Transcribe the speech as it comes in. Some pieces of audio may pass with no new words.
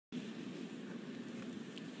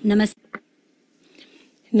Namaste.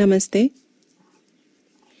 Namaste,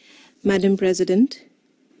 Madam President.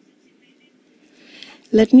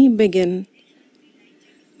 Let me begin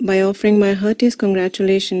by offering my heartiest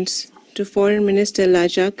congratulations to Foreign Minister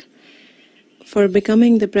Lajak for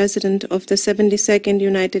becoming the President of the 72nd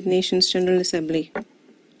United Nations General Assembly.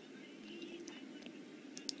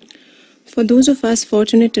 For those of us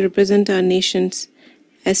fortunate to represent our nations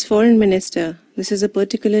as Foreign Minister, this is a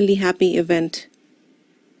particularly happy event.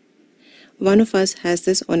 One of us has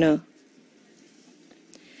this honor.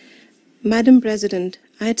 Madam President,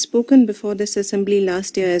 I had spoken before this Assembly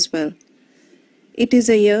last year as well. It is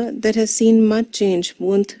a year that has seen much change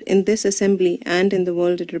both in this Assembly and in the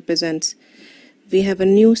world it represents. We have a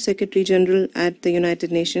new Secretary General at the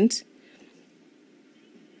United Nations.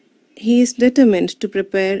 He is determined to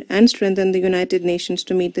prepare and strengthen the United Nations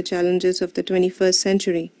to meet the challenges of the 21st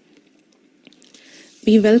century.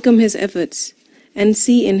 We welcome his efforts and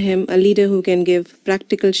see in him a leader who can give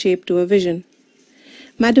practical shape to a vision.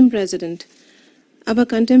 Madam President, our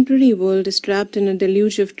contemporary world is trapped in a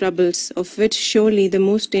deluge of troubles, of which surely the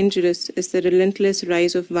most dangerous is the relentless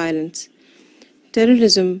rise of violence.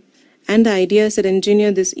 Terrorism and the ideas that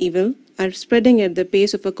engineer this evil are spreading at the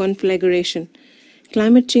pace of a conflagration.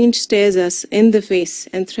 Climate change stares us in the face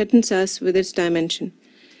and threatens us with its dimension.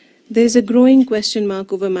 There is a growing question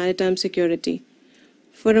mark over maritime security.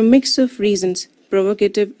 For a mix of reasons,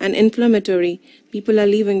 provocative and inflammatory, people are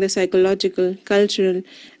leaving the psychological, cultural,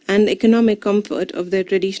 and economic comfort of their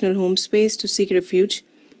traditional home space to seek refuge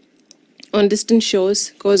on distant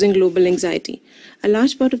shores, causing global anxiety. A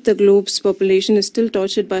large part of the globe's population is still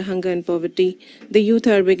tortured by hunger and poverty. The youth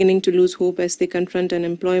are beginning to lose hope as they confront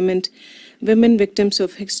unemployment. Women victims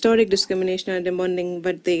of historic discrimination are demanding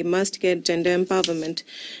but they must get gender empowerment.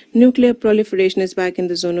 Nuclear proliferation is back in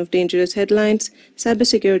the zone of dangerous headlines.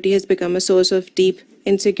 Cybersecurity has become a source of deep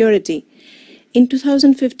insecurity. In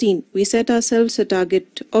 2015, we set ourselves a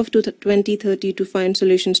target of 2030 to find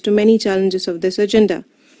solutions to many challenges of this agenda.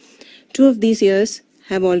 2 of these years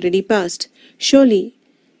have already passed. Surely,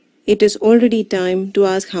 it is already time to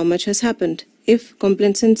ask how much has happened. If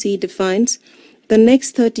complacency defines the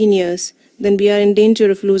next 13 years, then we are in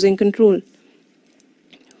danger of losing control.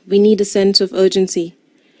 We need a sense of urgency,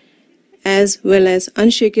 as well as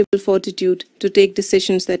unshakable fortitude to take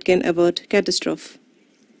decisions that can avert catastrophe.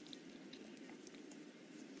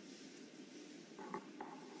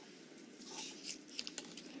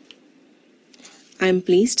 I am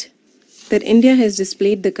pleased that India has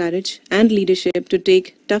displayed the courage and leadership to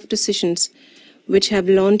take tough decisions which have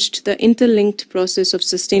launched the interlinked process of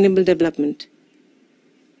sustainable development.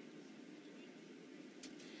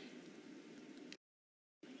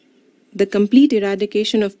 The complete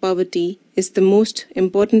eradication of poverty is the most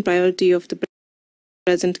important priority of the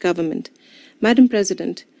present government. Madam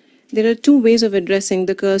President, there are 2 ways of addressing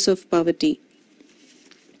the curse of poverty.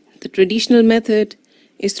 The traditional method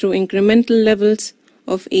is through incremental levels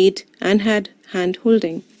of aid and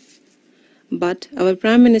hand-holding. But our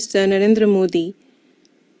Prime Minister Narendra Modi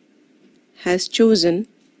has chosen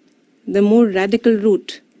the more radical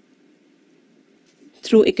route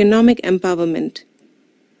through economic empowerment.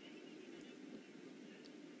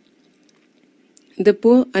 The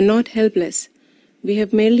poor are not helpless. We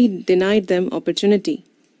have merely denied them opportunity.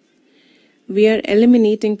 We are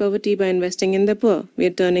eliminating poverty by investing in the poor. We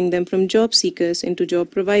are turning them from job seekers into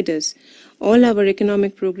job providers. All our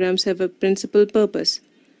economic programs have a principal purpose: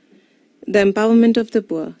 the empowerment of the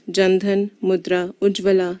poor. Jan Dhan, Mudra,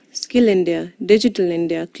 Ujjwala, Skill India, Digital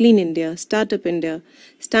India, Clean India, Startup India,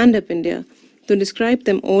 Stand Up India. To describe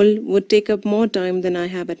them all would take up more time than I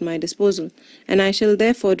have at my disposal, and I shall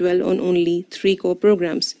therefore dwell on only 3 core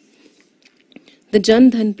programs. The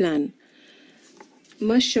Jan Dhan plan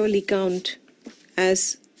must surely count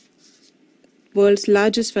as world's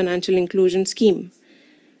largest financial inclusion scheme.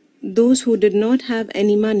 Those who did not have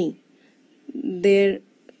any money, their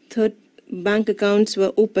bank accounts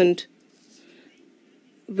were opened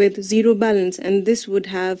with 0 balance, and this would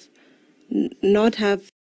have not have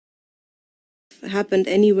happened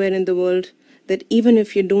anywhere in the world, that even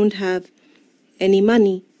if you don't have any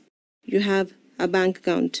money, you have a bank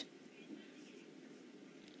account.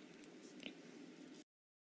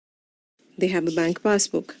 They have a bank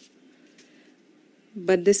passbook.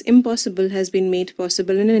 But this impossible has been made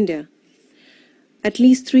possible in India. At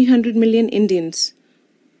least 300 million Indians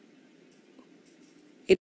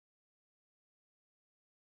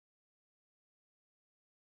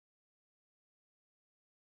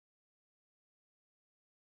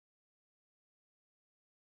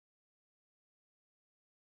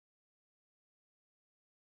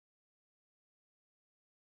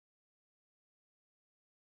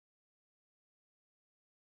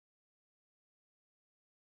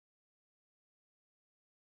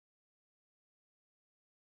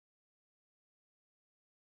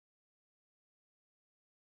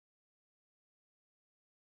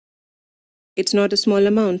It's not a small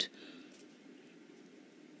amount.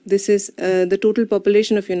 This is the total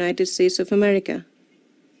population of United States of America,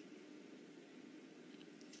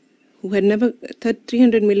 who had never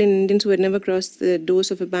 300 million Indians who had never crossed the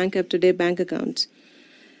doors of a bank up to their bank accounts.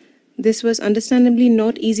 This was understandably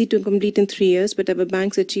not easy to complete in 3 years, but our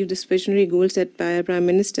banks achieved this visionary goal set by our Prime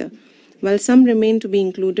Minister. While some remain to be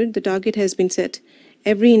included, the target has been set.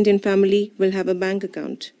 Every Indian family will have a bank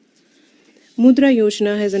account. Mudra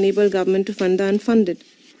Yojana has enabled government to fund the unfunded.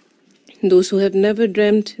 Those who have never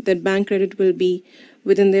dreamt that bank credit will be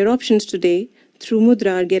within their options today, through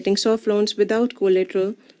Mudra, are getting soft loans without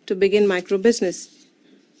collateral to begin micro business.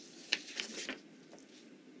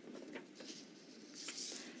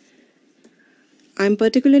 I am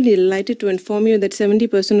particularly delighted to inform you that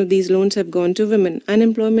 70% of these loans have gone to women.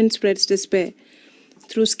 Unemployment spreads despair.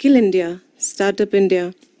 Through Skill India, Startup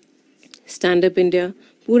India, Stand Up India,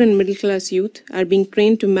 poor and middle class youth are being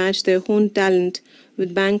trained to match their own talent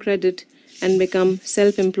with bank credit and become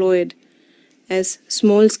self-employed as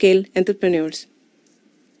small-scale entrepreneurs.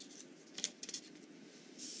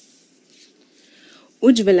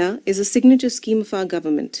 Ujjwala is a signature scheme of our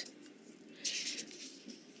government.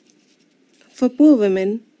 For poor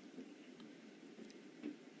women,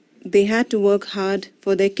 they had to work hard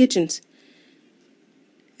for their kitchens,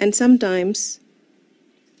 and sometimes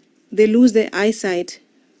they lose their eyesight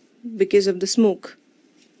because of the smoke.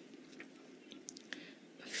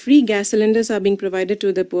 Free gas cylinders are being provided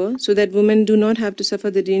to the poor so that women do not have to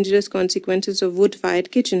suffer the dangerous consequences of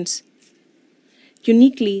wood-fired kitchens.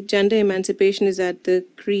 Uniquely, gender emancipation is at the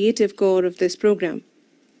creative core of this program.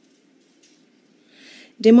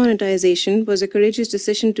 Demonetization was a courageous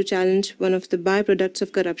decision to challenge one of the byproducts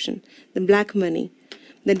of corruption, the black money,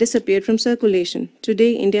 that disappeared from circulation.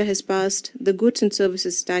 Today, India has passed the Goods and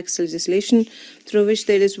Services Tax legislation, through which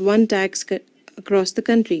there is one tax across the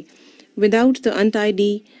country. Without the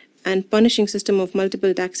untidy and punishing system of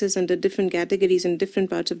multiple taxes under different categories in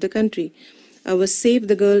different parts of the country, our Save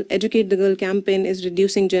the Girl, Educate the Girl campaign is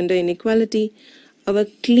reducing gender inequality. Our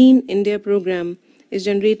Clean India program is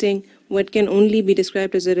generating what can only be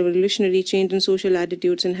described as a revolutionary change in social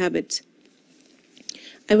attitudes and habits.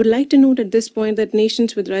 I would like to note at this point that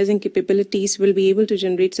nations with rising capabilities will be able to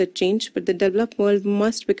generate such change, but the developed world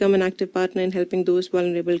must become an active partner in helping those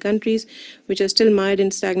vulnerable countries which are still mired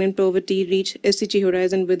in stagnant poverty reach SDG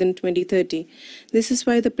horizon within 2030. This is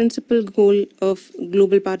why the principal goal of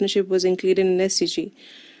global partnership was included in SDG.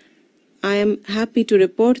 I am happy to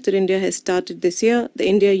report that India has started this year the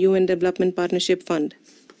India-UN Development Partnership Fund.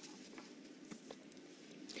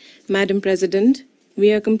 Madam President,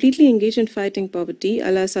 we are completely engaged in fighting poverty,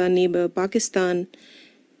 alas our neighbor Pakistan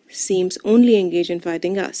seems only engaged in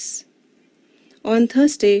fighting us. On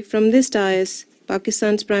Thursday, from this dais,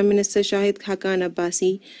 Pakistan's Prime Minister Shahid Khaqan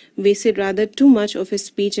Abbasi wasted rather too much of his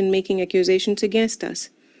speech in making accusations against us.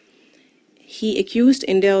 He accused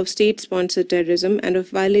India of state-sponsored terrorism and of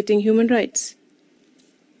violating human rights.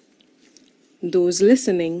 Those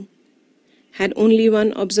listening had only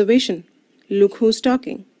one observation: look who's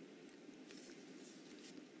talking.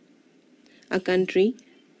 A country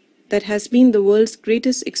that has been the world's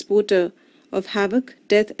greatest exporter of havoc,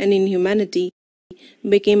 death, and inhumanity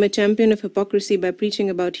became a champion of hypocrisy by preaching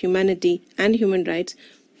about humanity and human rights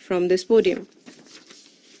from this podium.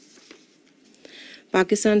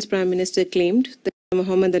 Pakistan's Prime Minister claimed that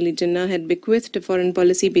Muhammad Ali Jinnah had bequeathed a foreign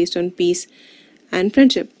policy based on peace and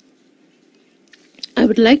friendship. I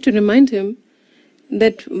would like to remind him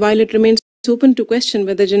that while it remains open to question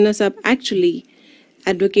whether Jinnah Sahab actually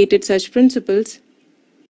advocated such principles,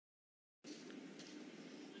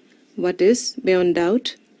 what is beyond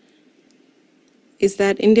doubt is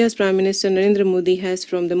that India's Prime Minister Narendra Modi has,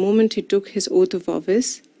 from the moment he took his oath of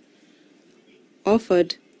office,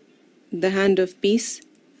 offered the hand of peace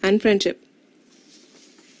and friendship.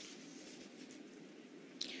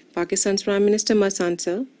 Pakistan's Prime Minister must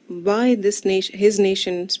answer why his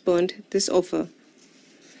nation spurned this offer.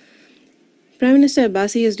 Prime Minister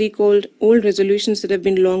Abbasi has recalled old resolutions that have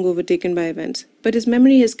been long overtaken by events, but his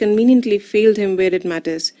memory has conveniently failed him where it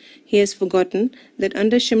matters. He has forgotten that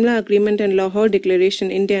under Shimla Agreement and Lahore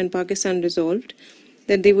Declaration, India and Pakistan resolved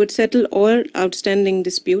that they would settle all outstanding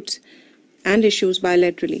disputes and issues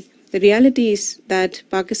bilaterally. The reality is that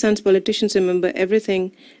Pakistan's politicians remember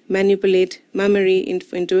everything, manipulate memory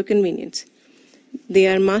into a convenience. They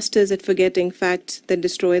are masters at forgetting facts that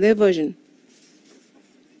destroy their version.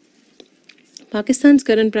 Pakistan's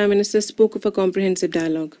current Prime Minister spoke of a comprehensive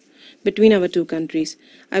dialogue between our two countries.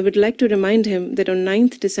 I would like to remind him that on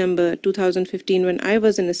 9th December 2015, when I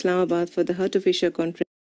was in Islamabad for the Heart of Asia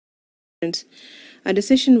conference, A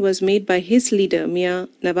decision was made by his leader, Mia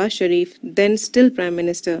Nawaz Sharif, then still Prime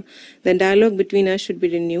Minister, that dialogue between us should be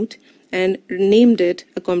renewed, and named it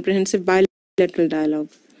a comprehensive bilateral dialogue.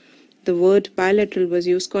 The word bilateral was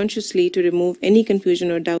used consciously to remove any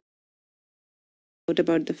confusion or doubt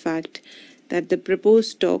about the fact that the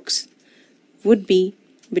proposed talks would be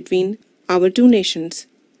between our two nations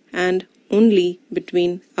and only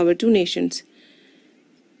between our two nations,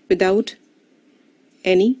 without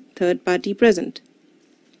any third party present.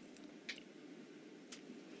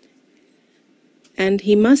 And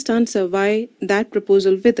he must answer why that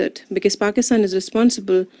proposal withered, because Pakistan is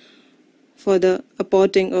responsible for the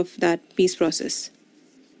aborting of that peace process.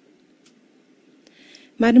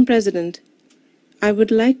 Madam President, I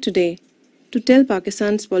would like today to tell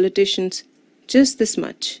Pakistan's politicians just this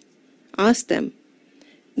much. Ask them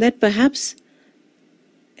that perhaps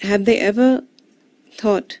have they ever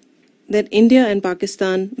thought that India and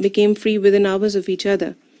Pakistan became free within hours of each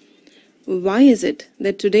other? Why is it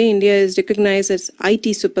that today India is recognized as IT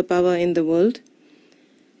superpower in the world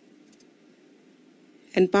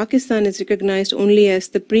and Pakistan is recognized only as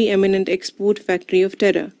the preeminent export factory of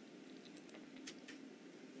terror?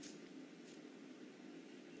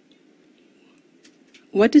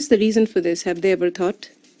 What is the reason for this? Have they ever thought?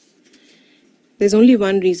 There's only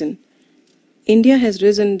one reason. India has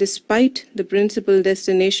risen despite the principal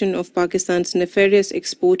destination of Pakistan's nefarious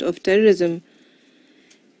export of terrorism.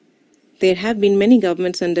 There have been many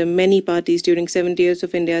governments under many parties during 70 years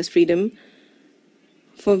of India's freedom,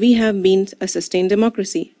 for we have been a sustained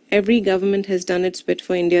democracy. Every government has done its bit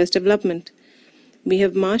for India's development. We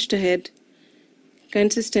have marched ahead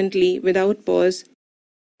consistently without pause,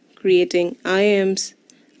 creating IIMs,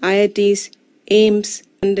 IITs, AIMS,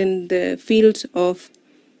 and in the fields of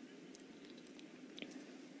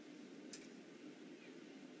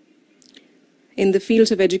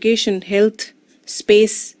education, health,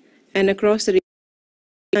 space, and across the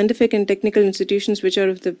scientific and technical institutions which are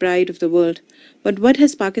of the pride of the world. But what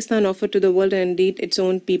has Pakistan offered to the world and indeed its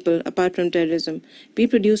own people apart from terrorism? We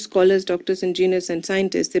produce scholars, doctors, engineers, and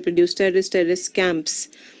scientists. They produce terrorist camps,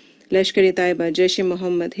 Lashkar-e-Taiba,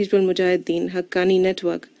 Jaish-e-Mohammed, Hizbul Mujahideen, Haqqani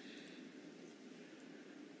Network.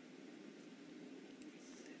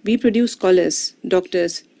 We produce scholars,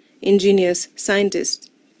 doctors, engineers, scientists.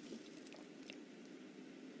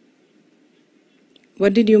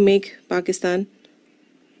 What did you make, Pakistan?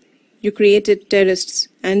 You created terrorists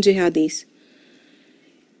and jihadis.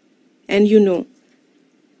 And you know,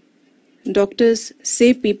 doctors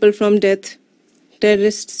save people from death,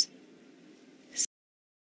 terrorists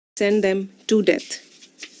send them to death.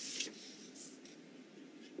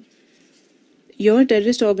 Your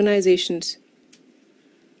terrorist organizations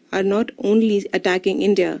are not only attacking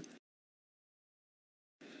India,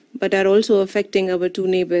 but are also affecting our two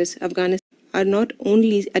neighbors, Afghanistan,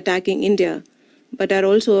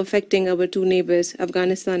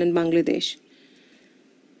 Afghanistan and Bangladesh.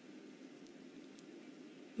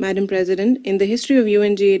 Madam President, in the history of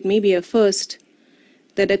UNG, it may be a first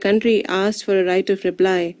that a country asked for a right of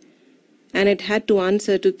reply and it had to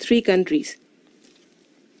answer to 3 countries.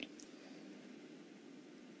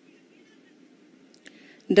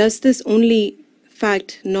 Does this only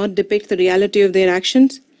fact not depict the reality of their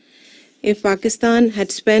actions? If Pakistan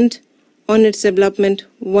had spent on its development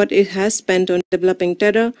what it has spent on developing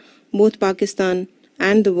terror, both Pakistan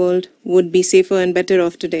and the world would be safer and better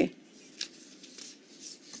off today.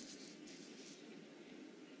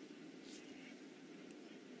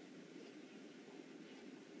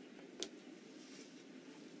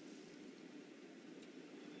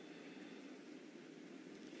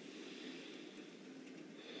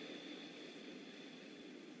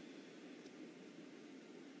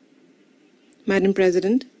 Madam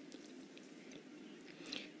President,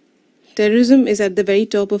 terrorism is at the very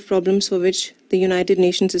top of problems for which the United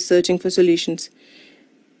Nations is searching for solutions.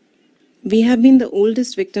 We have been the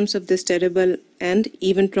oldest victims of this terrible and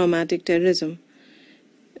even traumatic terrorism.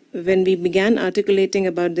 When we began articulating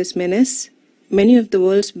about this menace, many of the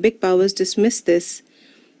world's big powers dismissed this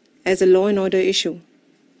as a law and order issue.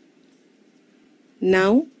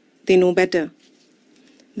 Now they know better.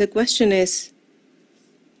 The question is,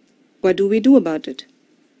 what do we do about it?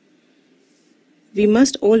 We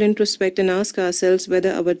must all introspect and ask ourselves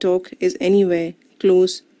whether our talk is anywhere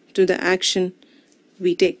close to the action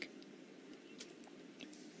we take.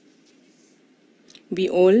 We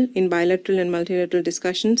all, in bilateral and multilateral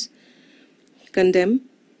discussions, condemn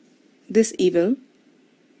this evil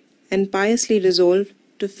and piously resolve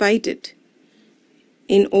to fight it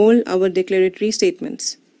in all our declaratory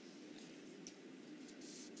statements.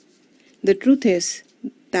 The truth is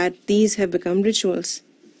that these have become rituals.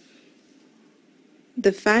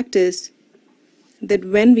 The fact is that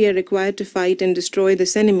when we are required to fight and destroy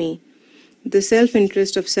this enemy, the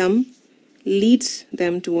self-interest of some leads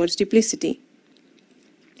them towards duplicity.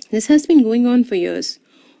 This has been going on for years.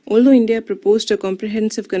 Although India proposed a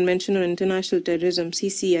comprehensive convention on international terrorism,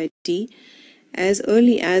 CCIT, as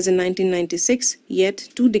early as in 1996, yet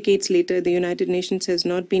 2 decades later, the United Nations has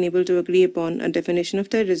not been able to agree upon a definition of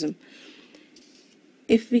terrorism.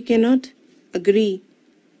 If we cannot agree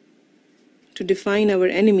to define our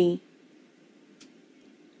enemy,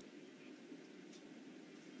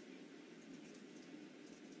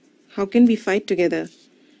 how can we fight together?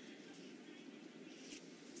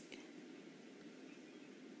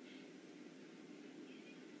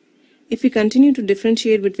 If we continue to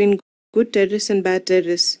differentiate between good terrorists and bad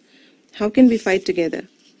terrorists, how can we fight together?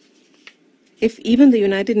 If even the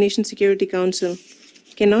United Nations Security Council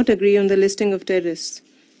cannot agree on the listing of terrorists,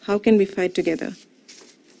 how can we fight together?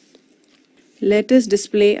 Let us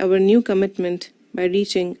display our new commitment by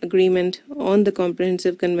reaching agreement on the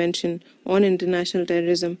Comprehensive Convention on International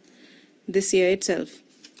Terrorism this year itself.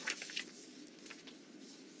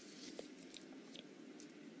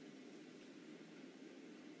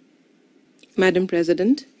 Madam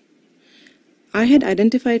President, I had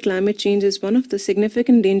identified climate change as one of the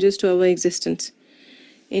significant dangers to our existence.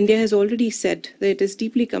 India has already said that it is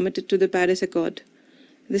deeply committed to the Paris Accord.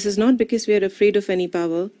 This is not because we are afraid of any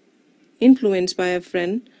power, influenced by a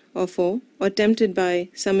friend or foe, or tempted by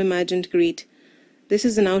some imagined greed. This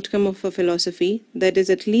is an outcome of a philosophy that is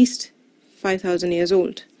at least 5,000 years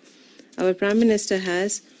old. Our Prime Minister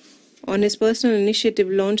has, on his personal initiative,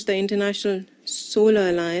 launched the International Solar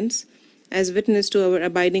Alliance as witness to our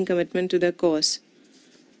abiding commitment to the cause.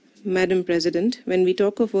 Madam President, when we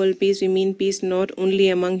talk of world peace, we mean peace not only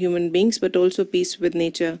among human beings but also peace with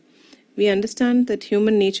nature. We understand that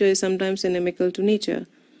human nature is sometimes inimical to nature,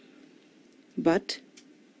 but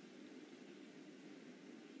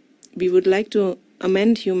we would like to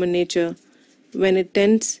amend human nature when it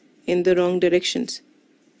tends in the wrong directions.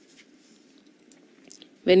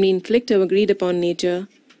 When we inflict our greed upon nature,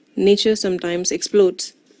 nature sometimes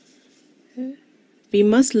explodes. We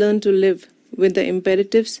must learn to live with the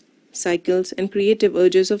imperatives, cycles, and creative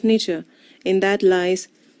urges of nature. In that lies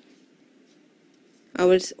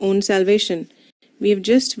our own salvation. We have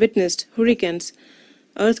just witnessed hurricanes,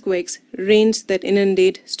 earthquakes, rains that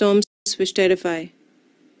inundate, storms which terrify.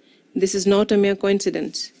 This is not a mere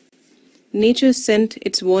coincidence. Nature sent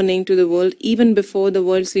its warning to the world even before the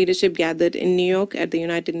world's leadership gathered in New York at the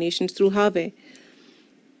United Nations through Harvey.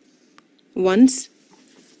 Once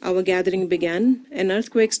our gathering began, an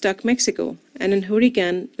earthquake struck Mexico and a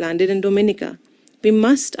hurricane landed in Dominica. We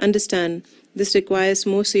must understand this requires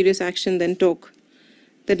more serious action than talk.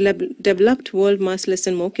 The developed world must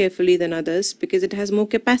listen more carefully than others because it has more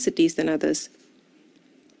capacities than others.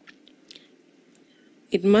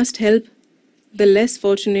 It must help the less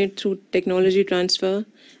fortunate through technology transfer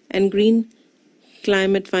and green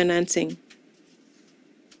climate financing.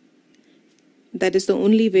 That is the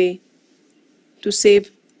only way to save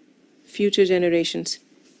future generations.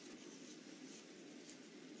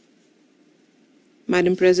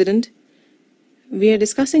 Madam President, we are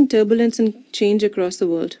discussing turbulence and change across the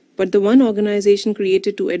world, but the one organization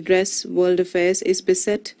created to address world affairs is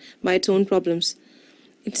beset by its own problems.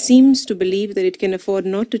 It seems to believe that it can afford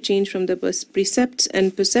not to change from the precepts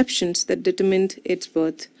and perceptions that determined its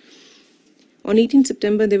birth. On 18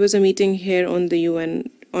 September, there was a meeting here on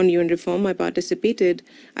UN reform. I participated.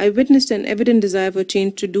 I witnessed an evident desire for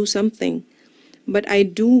change to do something. But I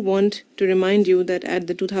do want to remind you that at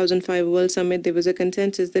the 2005 World Summit, there was a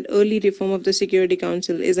consensus that early reform of the Security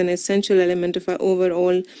Council is an essential element of our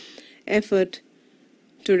overall effort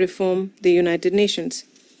to reform the United Nations.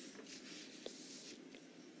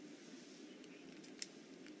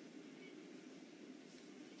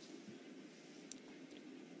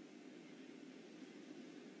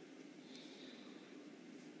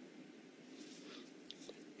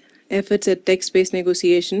 Efforts at text-based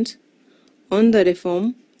negotiations on the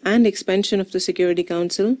reform and expansion of the Security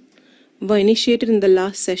Council were initiated in the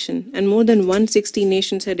last session, and more than 160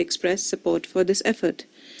 nations had expressed support for this effort.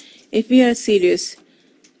 If we are serious,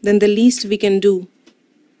 then the least we can do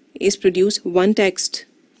is produce one text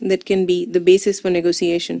that can be the basis for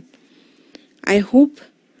negotiation. I hope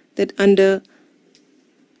that under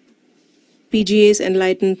PGA's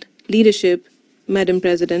enlightened leadership, Madam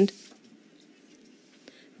President,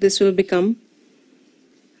 this will become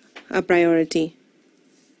a priority.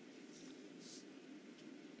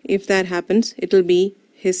 If that happens, it will be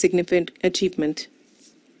his significant achievement.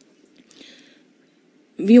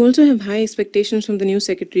 We also have high expectations from the new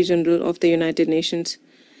Secretary General of the United Nations.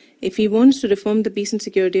 If he wants to reform the peace and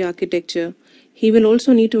security architecture, he will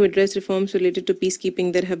also need to address reforms related to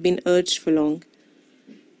peacekeeping that have been urged for long.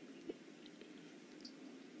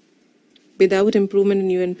 Without improvement in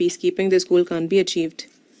UN peacekeeping, this goal can't be achieved.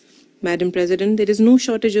 Madam President, there is no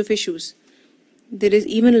shortage of issues. There is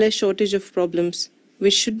even less shortage of problems,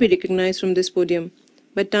 which should be recognized from this podium.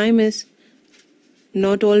 But time is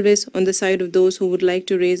not always on the side of those who would like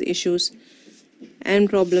to raise issues and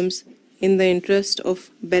problems in the interest of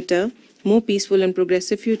better, more peaceful and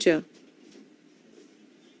progressive future.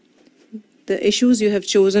 The issues you have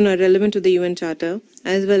chosen are relevant to the UN Charter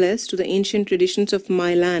as well as to the ancient traditions of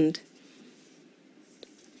my land.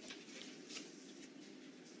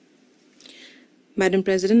 Madam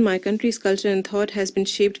President, my country's culture and thought has been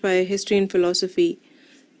shaped by a history and philosophy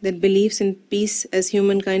that believes in peace as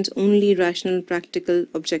humankind's only rational, practical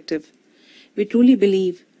objective. We truly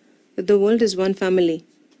believe that the world is one family.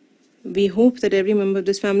 We hope that every member of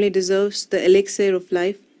this family deserves the elixir of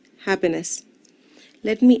life, happiness.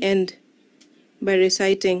 Let me end by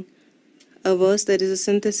reciting a verse that is a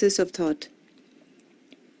synthesis of thought.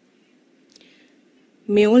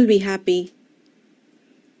 May all be happy.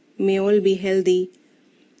 May all be healthy.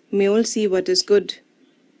 May all see what is good.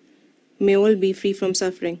 May all be free from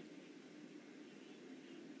suffering.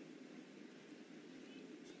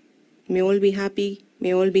 May all be happy.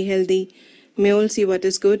 May all be healthy. May all see what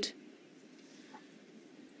is good.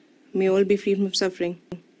 May all be free from suffering.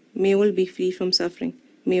 May all be free from suffering.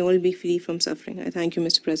 May all be free from suffering. I thank you,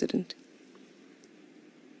 Mr. President.